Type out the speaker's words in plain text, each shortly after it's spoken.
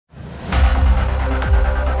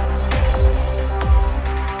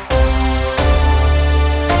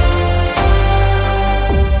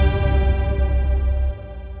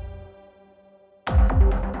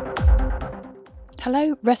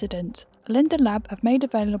Hello residents, LindenLab have made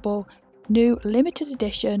available new limited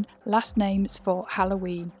edition last names for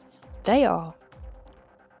Halloween. They are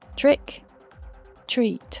Trick,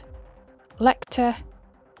 Treat, Lecter,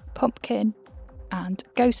 Pumpkin and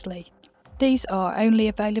Ghostly. These are only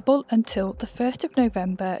available until the 1st of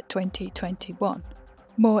November 2021.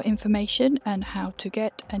 More information and how to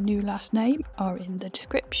get a new last name are in the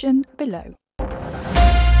description below.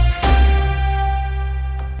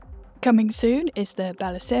 Coming soon is the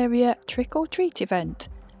Bellisseria Trick or Treat event.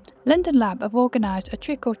 LindenLab have organised a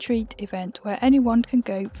trick or treat event where anyone can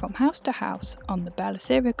go from house to house on the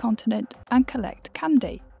Bellisseria continent and collect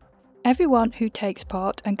candy. Everyone who takes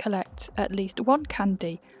part and collects at least one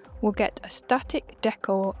candy will get a static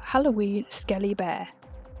decor Halloween Skelly Bear.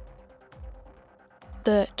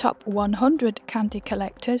 The top 100 candy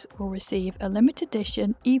collectors will receive a limited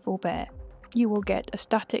edition Evil Bear. You will get a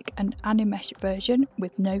static and Animesh version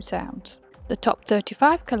with no sounds. The top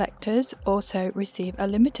 35 collectors also receive a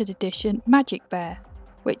limited edition Magic Bear,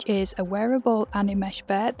 which is a wearable Animesh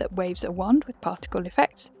bear that waves a wand with particle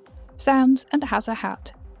effects, sounds and has a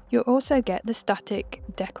hat. You'll also get the static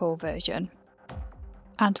decor version.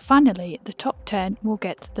 And finally, the top 10 will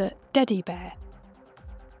get the Teddy Bear,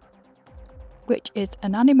 which is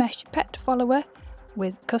an Animesh pet follower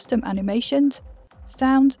with custom animations,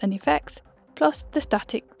 sounds and effects, plus the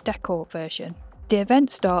static decor version. The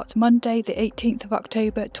event starts Monday the 18th of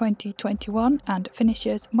October 2021 and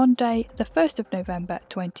finishes Monday the 1st of November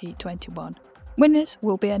 2021. Winners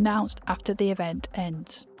will be announced after the event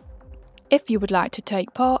ends. If you would like to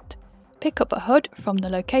take part, pick up a HUD from the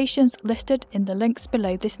locations listed in the links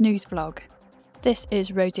below this news vlog. This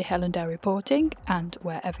is Rosie Helendale reporting, and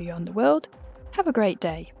wherever you're in the world, have a great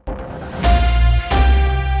day.